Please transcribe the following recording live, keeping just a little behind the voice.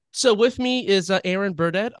So with me is Aaron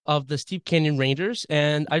Burdett of the Steep Canyon Rangers,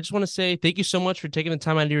 and I just want to say thank you so much for taking the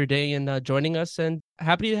time out of your day and joining us, and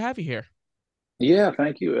happy to have you here. Yeah,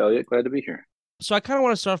 thank you, Elliot. Glad to be here. So I kind of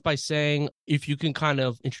want to start off by saying if you can kind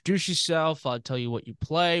of introduce yourself, tell you what you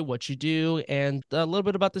play, what you do, and a little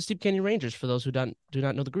bit about the Steep Canyon Rangers for those who don't do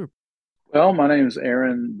not know the group. Well, my name is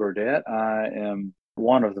Aaron Burdett. I am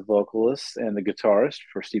one of the vocalists and the guitarist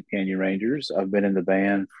for Steep Canyon Rangers. I've been in the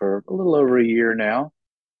band for a little over a year now.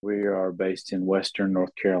 We are based in Western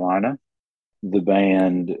North Carolina. The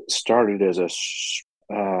band started as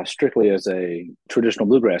strictly as a traditional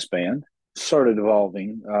bluegrass band. Started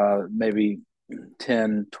evolving maybe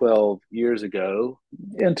 10, 12 years ago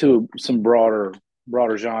into some broader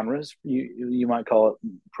genres. You might call it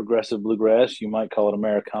progressive bluegrass, you might call it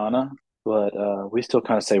Americana, but we still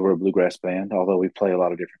kind of say we're a bluegrass band, although we play a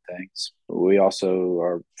lot of different things. We also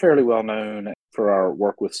are fairly well known for our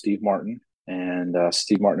work with Steve Martin and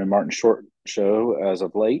Steve Martin and Martin Short show as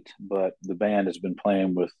of late, but the band has been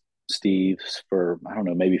playing with Steve's for, I don't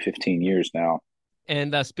know, maybe 15 years now.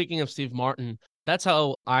 And speaking of Steve Martin, that's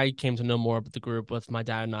how I came to know more about the group with my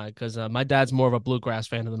dad and I, because my dad's more of a bluegrass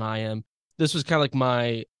fan than I am. This was kind of like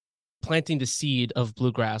my planting the seed of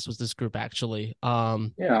bluegrass was this group actually.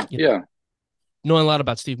 Yeah, You yeah. knowing a lot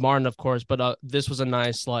about Steve Martin, of course, but this was a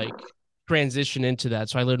nice like transition into that.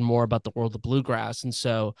 So I learned more about the world of bluegrass. And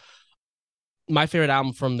so my favorite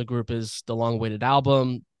album from the group is the long awaited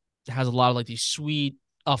album. It has a lot of like these sweet,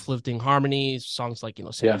 uplifting harmonies, songs like,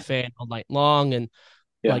 Save a Yeah, Fan All Night Long. And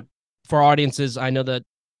yeah. like for audiences, I know that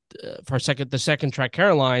for the second track,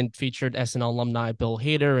 Caroline featured SNL alumni Bill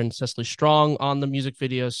Hader and Cecily Strong on the music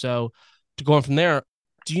video. So to go on from there,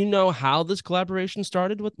 do you know how this collaboration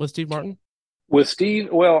started with Steve Martin? With Steve,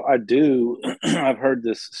 well, I do. I've heard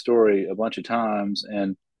this story a bunch of times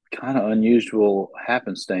and kind of unusual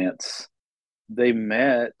happenstance. They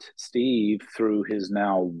met Steve through his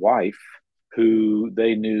now wife, who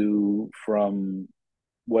they knew from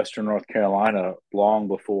Western North Carolina long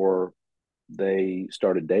before they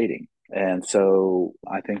started dating. And so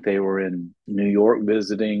I think they were in New York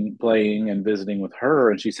visiting, playing and visiting with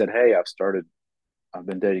her. And she said, "Hey, I've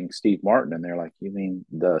been dating Steve Martin." And they're like, "You mean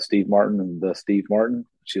the Steve Martin and the Steve Martin?"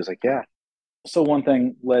 She was like, "Yeah." So one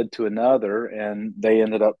thing led to another, and they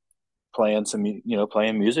ended up playing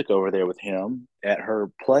playing music over there with him at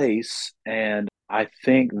her place. And I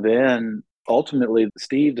think then ultimately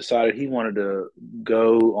Steve decided he wanted to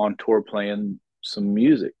go on tour playing some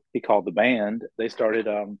music. He called the band. They started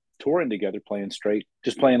touring together,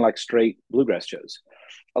 just playing like straight bluegrass shows.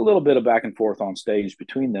 A little bit of back and forth on stage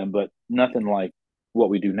between them, but nothing like what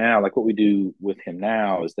we do now. Like what we do with him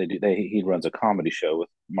now is he runs a comedy show with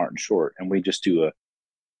Martin Short, and we just do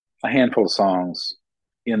a handful of songs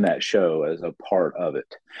in that show as a part of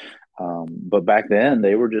it. But back then,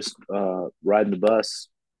 they were just riding the bus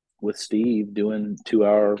with Steve doing 2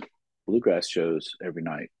 hour bluegrass shows every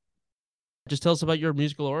night. Just tell us about your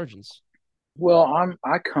musical origins. Well,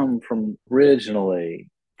 I come from originally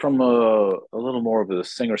from a little more of a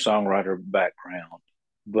singer songwriter background,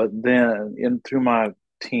 but then in through my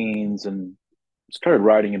teens and started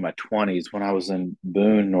writing in my 20s when I was in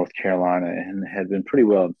Boone, North Carolina, and had been pretty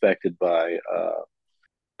well infected by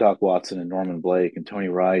Doc Watson and Norman Blake and Tony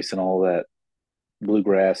Rice and all that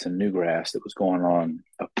bluegrass and newgrass that was going on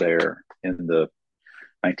up there in the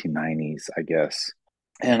 1990s, I guess.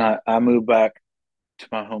 And I moved back to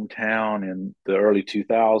my hometown in the early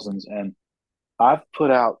 2000s, and I've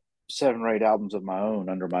put out 7 or 8 albums of my own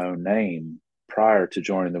under my own name prior to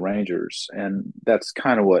joining the Rangers, and that's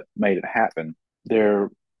kind of what made it happen. Their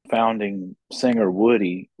founding singer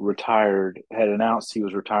Woody had announced he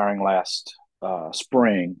was retiring last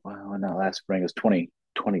spring. Well, no, last spring was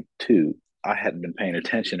 2022. I hadn't been paying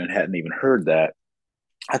attention and hadn't even heard that.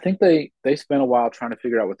 I think they spent a while trying to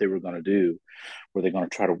figure out what they were going to do. Were they going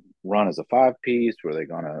to try to run as a 5 piece? Were they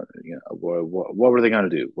going to, what were they going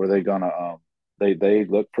to do? Were they going to, they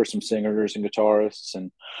looked for some singers and guitarists,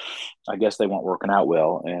 and I guess they weren't working out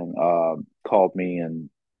well, and called me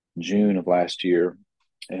in June of last year.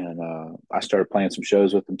 And I started playing some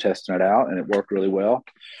shows with them, testing it out, and it worked really well.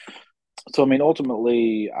 So, I mean,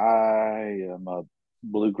 ultimately, I am a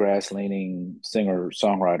bluegrass leaning singer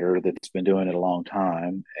songwriter that's been doing it a long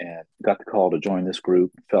time, and got the call to join this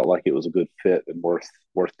group. Felt like it was a good fit and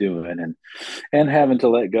worth doing, and having to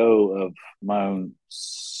let go of my own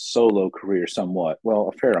solo career somewhat.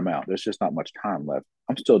 Well, a fair amount. There's just not much time left.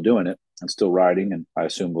 I'm still doing it. I'm still writing, and I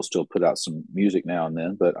assume we'll still put out some music now and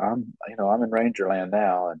then. But I'm in Rangerland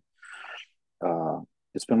now, and uh,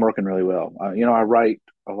 it's been working really well. I write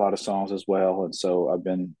a lot of songs as well, and so I've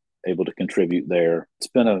been able to contribute there. It's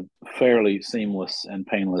been a fairly seamless and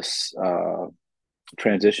painless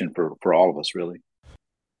transition for all of us, really.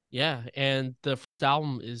 Yeah, and the first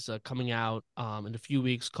album is coming out in a few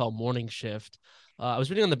weeks called Morning Shift. I was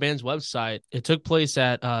reading on the band's website. It took place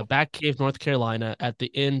at Back Cave, North Carolina, at the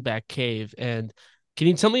Inn Back Cave. And can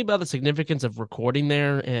you tell me about the significance of recording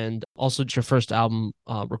there and also your first album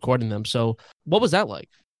recording them? So, what was that like?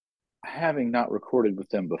 Having not recorded with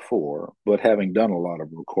them before, but having done a lot of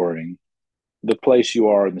recording, the place you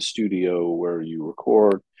are in the studio where you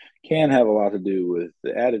record can have a lot to do with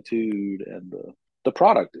the attitude and the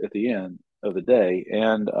product at the end of the day.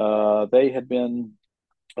 And they had been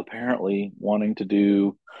apparently wanting to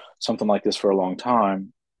do something like this for a long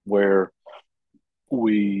time, where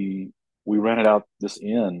we we rented out this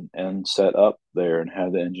inn and set up there and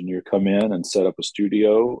had the engineer come in and set up a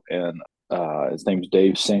studio. And his name's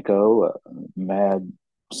Dave Cinco, a mad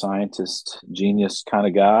scientist, genius kind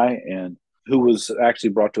of guy, and who was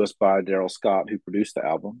actually brought to us by Daryl Scott, who produced the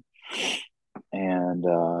album. And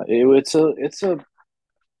it's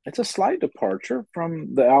a slight departure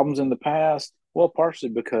from the albums in the past. Well, partially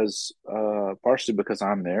because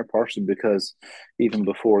I'm there, partially because even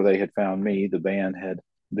before they had found me, the band had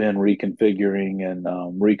been reconfiguring and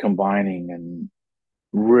recombining and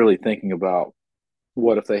really thinking about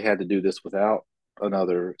what if they had to do this without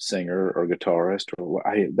another singer or guitarist.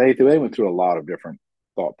 They went through a lot of different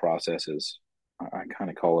thought processes. I kind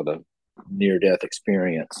of call it a near death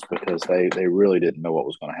experience because they really didn't know what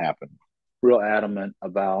was going to happen. Real adamant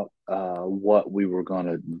about what we were going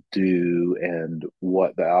to do and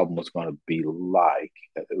what the album was going to be like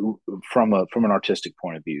from an artistic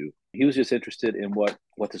point of view. He was just interested in what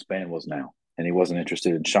this band was now, and he wasn't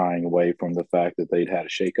interested in shying away from the fact that they'd had a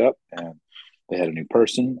shakeup and they had a new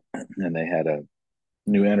person and they had a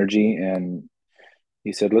new energy. And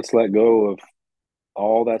he said, let's let go of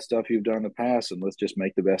all that stuff you've done in the past and let's just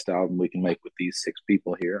make the best album we can make with these six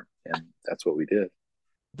people here. And that's what we did.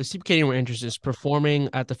 The CPK we're interested is performing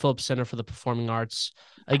at the Phillips Center for the Performing Arts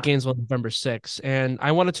at Gainesville November 6th. And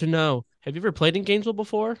I wanted to know, have you ever played in Gainesville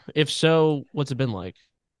before? If so, what's it been like?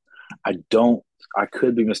 I don't, I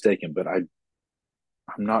could be mistaken, but I'm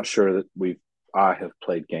not sure that I have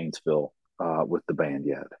played Gainesville with the band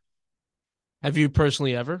yet. Have you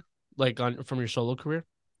personally ever, like on from your solo career?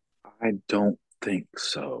 I don't think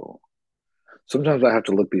so. Sometimes I have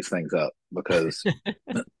to look these things up because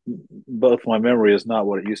both my memory is not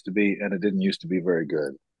what it used to be and it didn't used to be very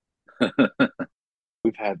good.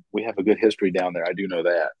 We have a good history down there. I do know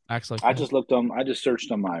that. Acts like that. I just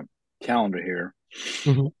searched on my calendar here,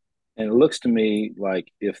 Mm-hmm. and it looks to me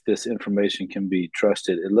like if this information can be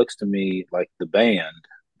trusted, it looks to me like the band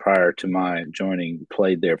prior to my joining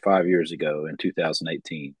played there 5 years ago in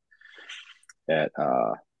 2018 at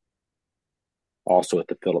also at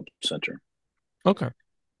the Phillips Center. Okay.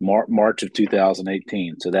 March of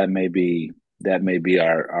 2018. So that may be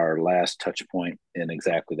our last touch point in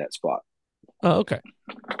exactly that spot. Oh, okay.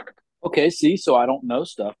 Okay, see, so I don't know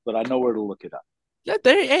stuff, but I know where to look it up. Yeah,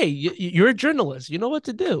 there. Hey, you're a journalist. You know what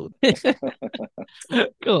to do.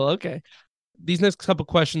 Cool. Okay. These next couple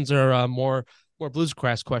questions are more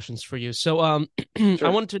bluesgrass questions for you. So, I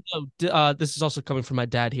Sure. wanted to know. This is also coming from my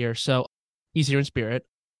dad here. So, he's here in spirit.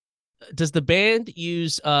 Does the band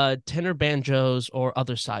use tenor banjos or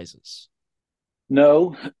other sizes?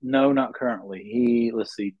 No, no, not currently.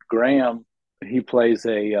 Let's see, Graham, he plays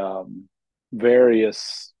a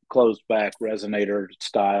various closed back resonator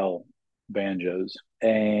style banjos.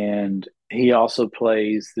 And he also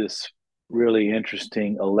plays this really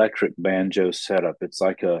interesting electric banjo setup. It's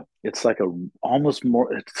like a almost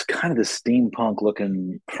more, it's kind of the steampunk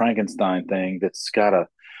looking Frankenstein thing that's got a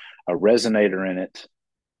resonator in it,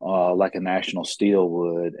 like a National Steel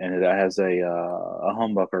would, and it has a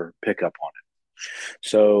humbucker pickup on it.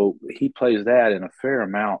 So he plays that in a fair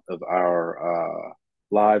amount of our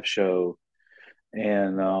live show,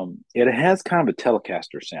 and it has kind of a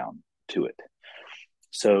Telecaster sound to it.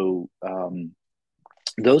 So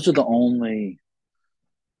those are the only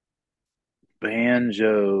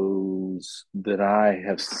banjos that I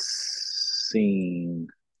have seen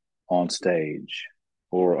on stage,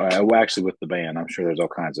 or well, actually with the band. I'm sure there's all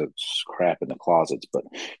kinds of crap in the closets, but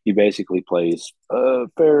he basically plays a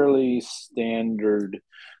fairly standard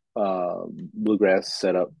bluegrass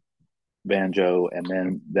setup banjo, and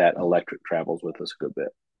then that electric travels with us a good bit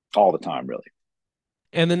all the time, really.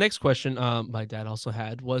 And the next question, my dad also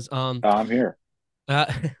had was, I'm here.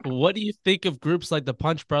 uh, what do you think of groups like the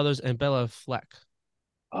Punch Brothers and Bella Fleck?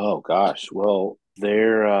 Oh gosh, well,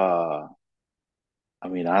 they're I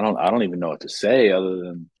mean, I don't even know what to say other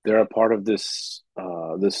than they're a part of this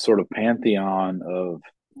this sort of pantheon of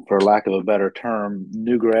for lack of a better term,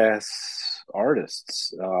 newgrass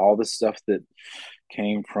artists. All the stuff that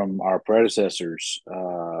came from our predecessors.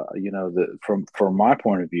 From my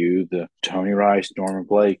point of view, the Tony Rice, Norman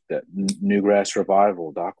Blake, that newgrass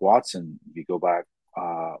revival, Doc Watson. You go back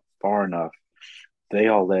far enough, they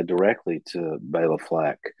all led directly to Bela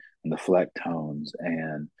Fleck and the Fleck tones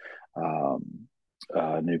and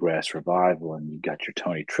newgrass revival, and you got your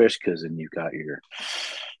Tony Trishkas, and you've got your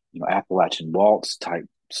Appalachian waltz type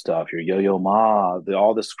stuff, your Yo-Yo Ma,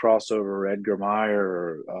 all this crossover, Edgar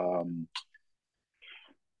Meyer,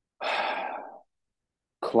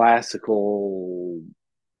 classical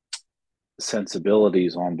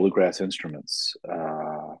sensibilities on bluegrass instruments,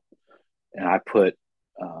 and I put,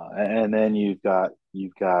 and then you've got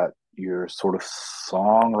your sort of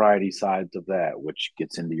songwriting sides of that, which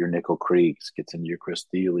gets into your Nickel Creeks, gets into your Chris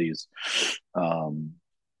Thiele's,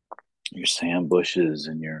 your Sam Bushes,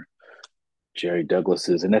 and your Jerry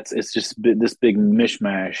Douglas's, and it's just this big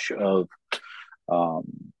mishmash of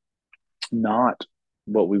um, not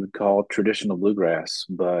what we would call traditional bluegrass,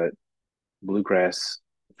 but bluegrass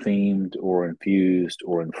themed or infused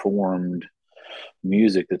or informed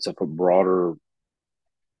music that's of a broader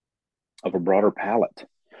palette.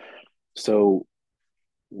 So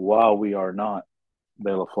while we are not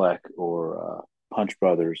Bela Fleck or Punch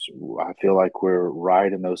Brothers, I feel like we're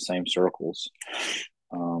right in those same circles.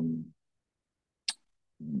 Um,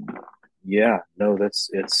 yeah, no, that's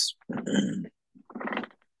it's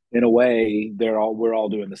in a way we're all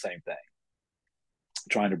doing the same thing,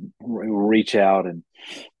 trying to reach out and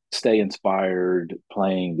stay inspired,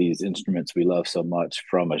 playing these instruments we love so much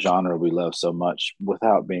from a genre we love so much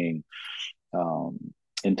without being um,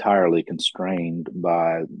 entirely constrained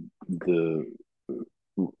by the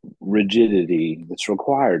rigidity that's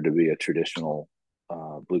required to be a traditional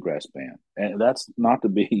bluegrass band. And that's not to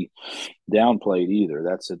be downplayed either.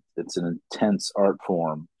 It's an intense art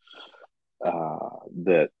form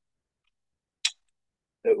that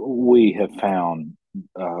we have found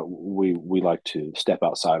we like to step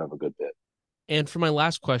outside of a good bit. And for my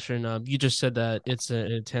last question, you just said that it's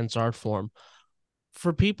an intense art form.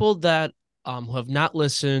 For people that who have not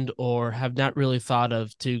listened or have not really thought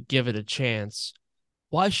of to give it a chance,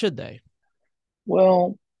 why should they?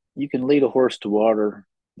 Well, you can lead a horse to water,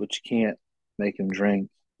 but you can't make him drink.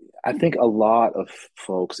 I think a lot of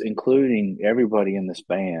folks, including everybody in this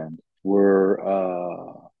band, were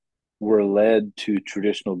led to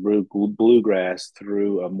traditional bluegrass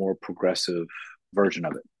through a more progressive version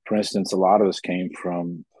of it. For instance, a lot of us came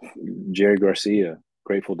from Jerry Garcia,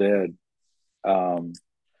 Grateful Dead, um,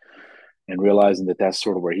 and realizing that that's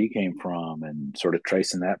sort of where he came from, and sort of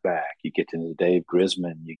tracing that back. You get into Dave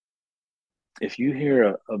Grisman. If you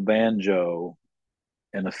hear a banjo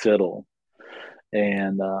and a fiddle,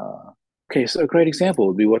 and okay, so a great example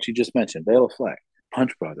would be what you just mentioned, Bela Fleck,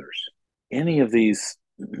 Punch Brothers, any of these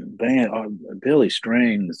Billy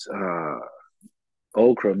Strings,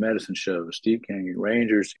 Old Crow Medicine Show, Steve Canyon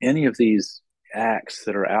Rangers, any of these acts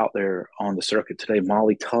that are out there on the circuit today,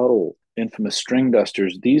 Molly Tuttle, infamous String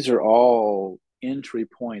Dusters, these are all entry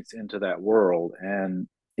points into that world. And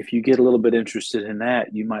if you get a little bit interested in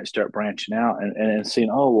that, you might start branching out and seeing,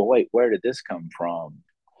 oh, well, wait, where did this come from?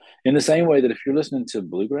 In the same way that if you're listening to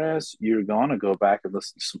bluegrass, you're going to go back and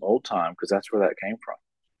listen to some old time because that's where that came from.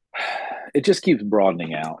 It just keeps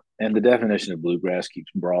broadening out, and the definition of bluegrass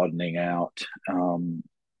keeps broadening out.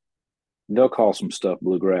 They'll call some stuff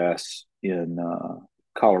bluegrass in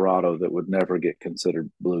Colorado that would never get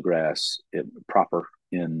considered bluegrass proper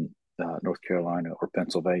in North Carolina or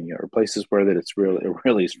Pennsylvania or places where that it's really a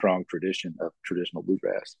really strong tradition of traditional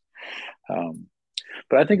bluegrass.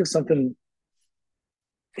 But I think of something,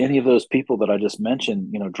 any of those people that I just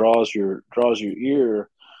mentioned, draws your ear,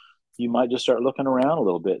 you might just start looking around a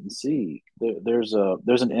little bit and see there's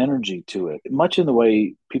an energy to it, much in the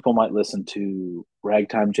way people might listen to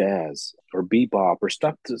ragtime jazz or bebop or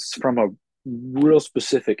stuff that's from a real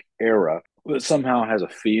specific era that somehow has a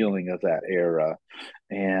feeling of that era,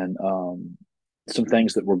 and some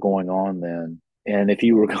things that were going on then. And if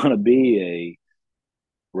you were going to be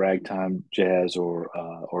ragtime jazz or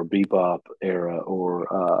bebop era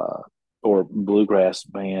or bluegrass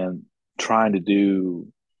band trying to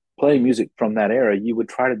play music from that era, you would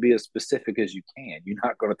try to be as specific as you can. You're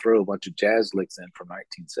not going to throw a bunch of jazz licks in from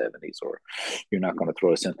 1970s, or you're not going to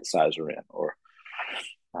throw a synthesizer in, or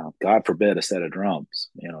God forbid a set of drums.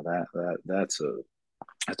 That's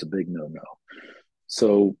a big no.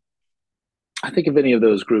 So I think if any of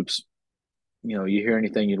those groups, you hear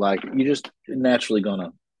anything you like, you just naturally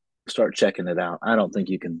gonna start checking it out. I don't think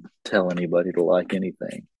you can tell anybody to like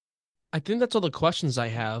anything. I think that's all the questions I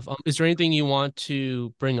have. Is there anything you want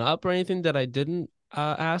to bring up or anything that I didn't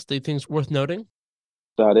ask that you think is worth noting?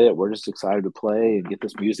 About it. We're just excited to play and get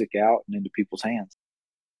this music out and into people's hands.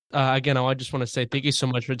 Again, I just want to say thank you so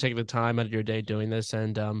much for taking the time out of your day doing this,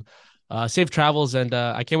 and safe travels. And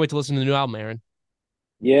I can't wait to listen to the new album, Aaron.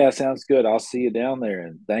 Yeah, sounds good. I'll see you down there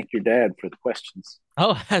and thank your dad for the questions.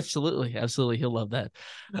 Oh, absolutely, absolutely, he'll love that.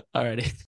 All righty.